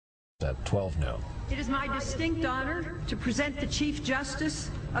At 12 noon. It is my distinct honor to present the Chief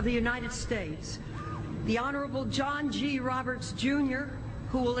Justice of the United States, the Honorable John G. Roberts, Jr.,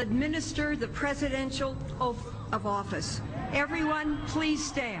 who will administer the presidential oath of office. Everyone, please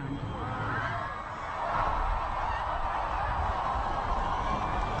stand.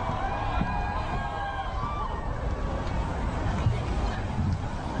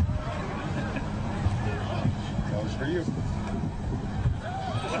 That was for you.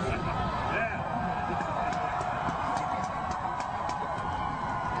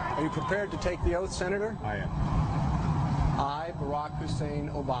 Are you prepared to take the oath, Senator? I am. I, Barack Hussein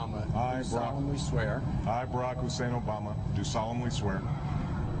Obama, do solemnly swear. I, Barack Hussein Obama, do solemnly swear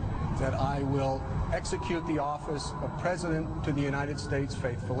that I will execute the office of President to the United States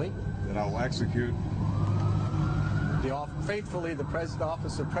faithfully. that I will execute The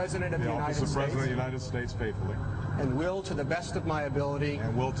office of President of the the United office of President of the States. United States faithfully, And will, to the best of my ability,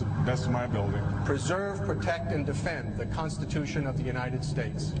 and will, to the best of my ability, preserve, protect, and defend the Constitution of the United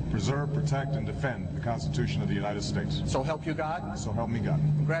States. preserve, protect, and defend the Constitution of the United States. So help you God. So help me God.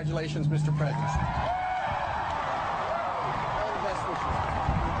 Congratulations, Mr. President.